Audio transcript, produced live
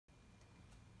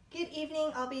Good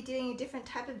evening. I'll be doing a different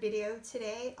type of video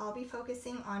today. I'll be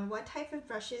focusing on what type of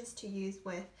brushes to use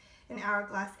with an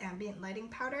Hourglass Ambient lighting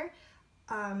powder.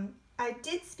 I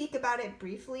did speak about it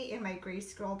briefly in my gray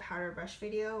Squirrel powder brush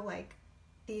video. Like,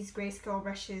 these gray Squirrel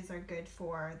brushes are good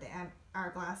for the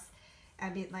Hourglass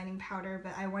Ambient lighting powder,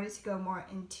 but I wanted to go more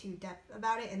into depth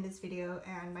about it in this video,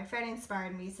 and my friend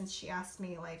inspired me since she asked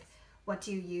me, like, what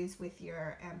do you use with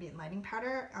your ambient lighting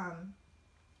powder?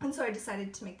 And so I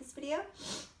decided to make this video.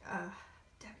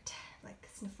 Damn it, like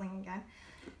sniffling again.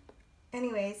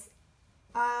 Anyways,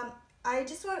 I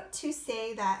just want to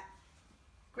say that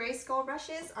gray Squirrel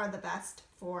brushes are the best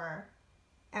for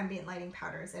ambient lighting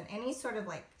powders and any sort of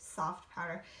like soft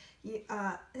powder,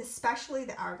 especially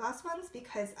the Hourglass ones,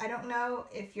 because I don't know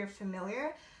if you're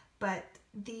familiar, but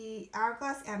the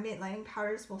Hourglass ambient lighting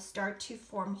powders will start to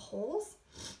form holes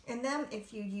in them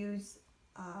if you use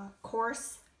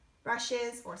coarse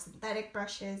brushes or synthetic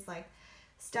brushes, like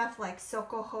stuff like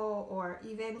Sokoho, or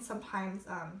even sometimes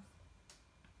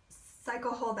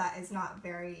Psychoho that is not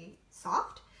very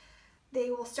soft. They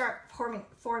will start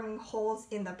forming holes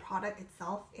in the product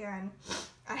itself, and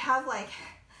I have like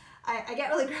I get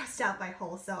really grossed out by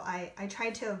holes, so I try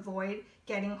to avoid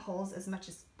getting holes as much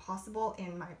as possible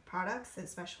in my products,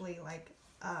 especially like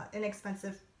an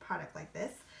expensive product like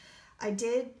this.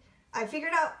 I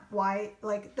figured out why,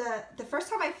 like the first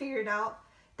time I figured out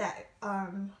that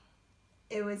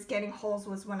it was getting holes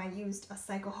was when I used a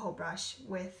Psychoho brush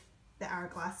with the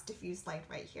Hourglass diffused light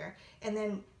right here, and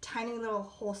then tiny little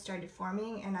holes started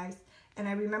forming, and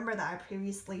I remember that I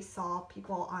previously saw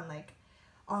people on like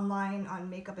online on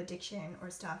Makeup Addiction or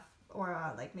stuff,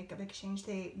 or like Makeup Exchange,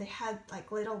 they had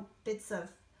like little bits of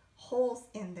holes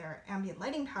in their ambient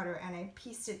lighting powder, and I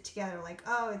pieced it together like,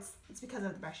 oh, it's because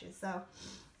of the brushes.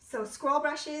 So Squirrel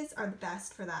brushes are the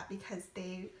best for that, because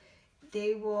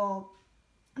they will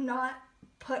not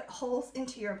put holes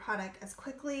into your product as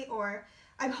quickly, or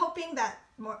I'm hoping that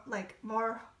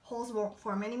more holes won't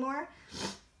form anymore,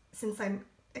 since I'm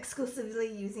exclusively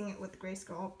using it with gray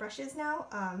Squirrel brushes now.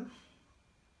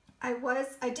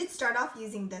 I did start off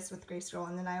using this with gray Squirrel,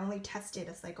 and then I only tested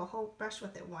a Psychoho brush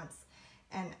with it once,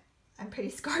 and I'm pretty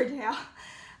scarred now.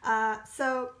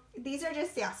 So these are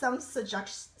just some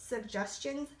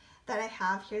suggestions that I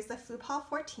have. Here's the Fude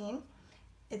 14.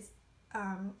 It's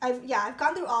I've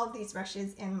gone through all of these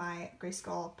brushes in my gray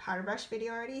Squirrel powder brush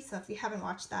video already, so if you haven't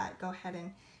watched that, go ahead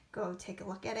and go take a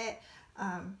look at it.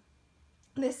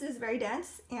 This is very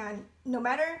dense, and no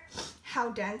matter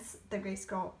how dense the gray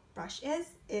Squirrel brush is,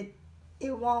 it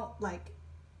won't like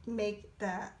make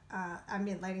the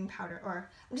ambient lighting powder, or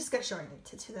I'm just gonna show it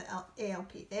to the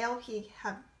ALP. The ALP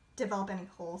have developed any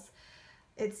holes.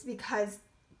 It's because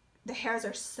the hairs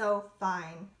are so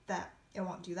fine that it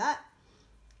won't do that.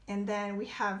 And then we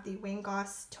have the Wayne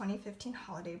Goss 2015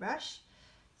 Holiday Brush.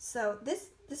 So this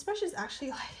brush is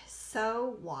actually like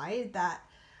so wide that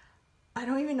I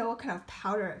don't even know what kind of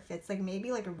powder it fits. Like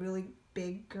maybe like a really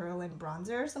big Guerlain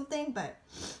bronzer or something, but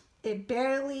it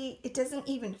doesn't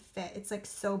even fit. It's like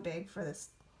so big for this.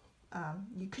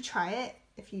 You could try it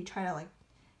if you try to like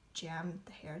jam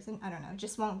the hairs in. I don't know, it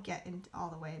just won't get in all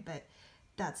the way, but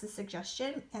that's a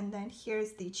suggestion. And then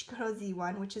here's the Chikoro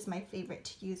Z1, which is my favorite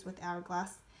to use with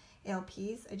Hourglass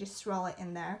ALPs. I just swirl it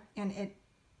in there, and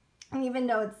even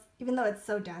though it's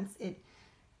so dense,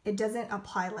 it doesn't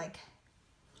apply like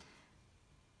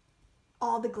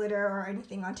all the glitter or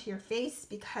anything onto your face,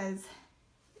 because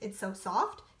it's so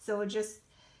soft. So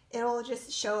it'll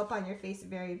just show up on your face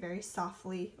very, very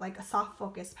softly, like a soft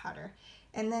focus powder.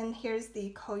 And then here's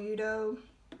the Koyudo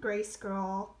Gray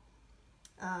Squirrel.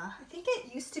 I think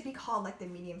it used to be called like the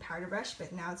medium powder brush,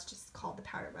 but now it's just called the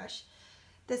powder brush.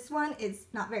 This one is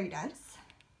not very dense,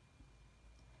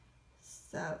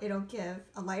 so it'll give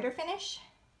a lighter finish.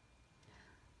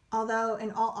 Although,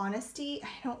 in all honesty,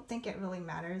 I don't think it really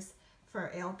matters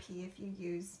for ALP if you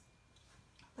use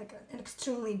like an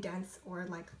extremely dense or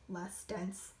like less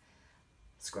dense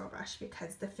Squirrel brush,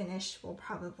 because the finish will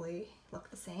probably look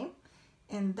the same.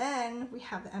 And then we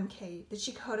have the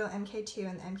Chikoto MK2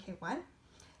 and the MK1.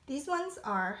 These ones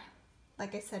are,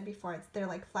 like I said before, they're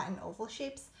like flat and oval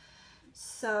shapes.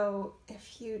 So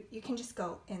if you can just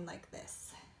go in like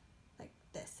this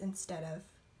instead of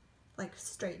like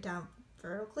straight down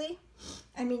vertically.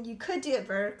 I mean, you could do it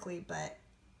vertically, but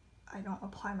I don't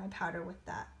apply my powder with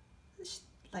that.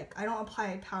 Like, I don't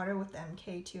apply powder with the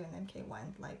MK2 and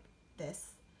MK1 like this.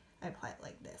 I apply it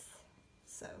like this.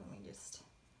 So let me just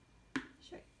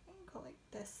show you. Go like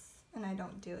this, and I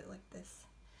don't do it like this.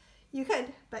 You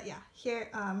could, but yeah, here,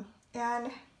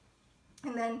 and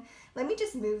then let me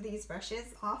just move these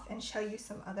brushes off and show you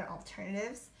some other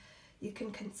alternatives you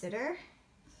can consider.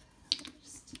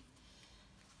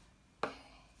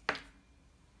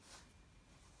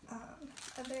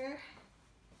 other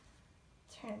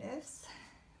alternatives.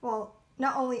 Well,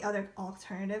 not only other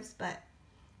alternatives, but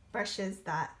brushes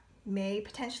that may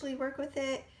potentially work with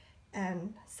it,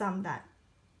 and some that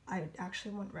I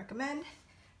actually wouldn't recommend.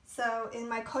 So in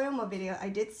my Koyomo video, I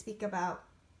did speak about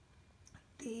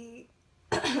the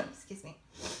excuse me.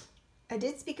 I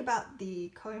did speak about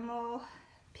the Koyomo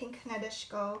Pink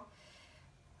Nadeshiko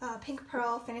Pink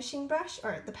Pearl finishing brush,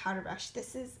 or the powder brush.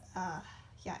 This is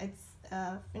yeah, it's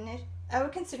a finish. I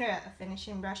would consider it a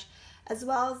finishing brush, as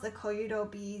well as the Koyudo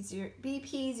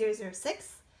BP006.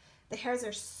 The hairs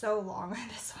are so long on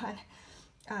this one.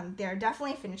 They're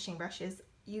definitely finishing brushes.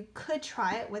 You could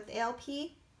try it with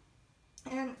ALP,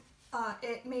 and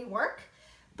it may work,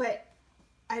 but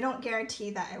I don't guarantee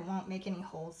that it won't make any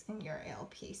holes in your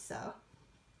ALP. So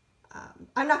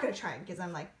I'm not going to try it because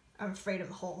I'm afraid of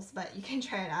the holes, but you can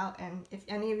try it out. And if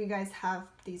any of you guys have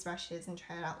these brushes and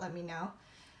try it out, let me know.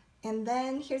 And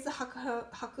then here's the Hakuhodo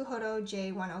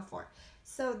J104.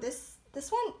 So this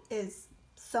one is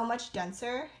so much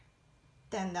denser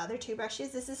than the other two brushes.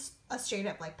 This is a straight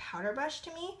up like powder brush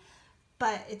to me,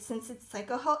 but since it's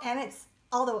Psycho-Ho, and it's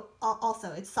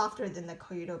also it's softer than the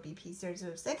Koyudo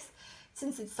BP006.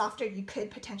 Since it's softer, you could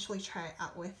potentially try it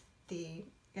out with the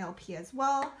ALP as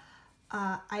well.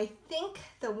 I think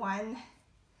the one,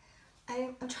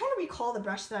 I'm trying to recall the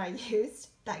brush that I used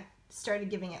that started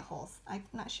giving it holes. I'm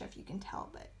not sure if you can tell,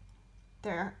 but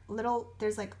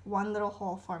there's like one little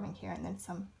hole forming here and then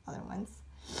some other ones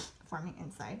forming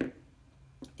inside.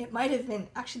 It might have been,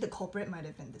 actually the culprit might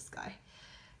have been this guy.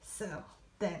 So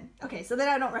then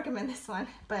I don't recommend this one,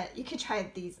 but you could try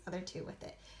these other two with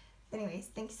it. Anyways,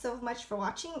 thanks so much for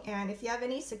watching, and if you have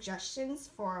any suggestions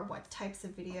for what types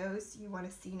of videos you want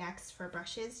to see next for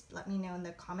brushes, let me know in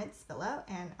the comments below,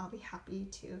 and I'll be happy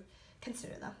to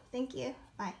consider them. Thank you.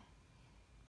 Bye.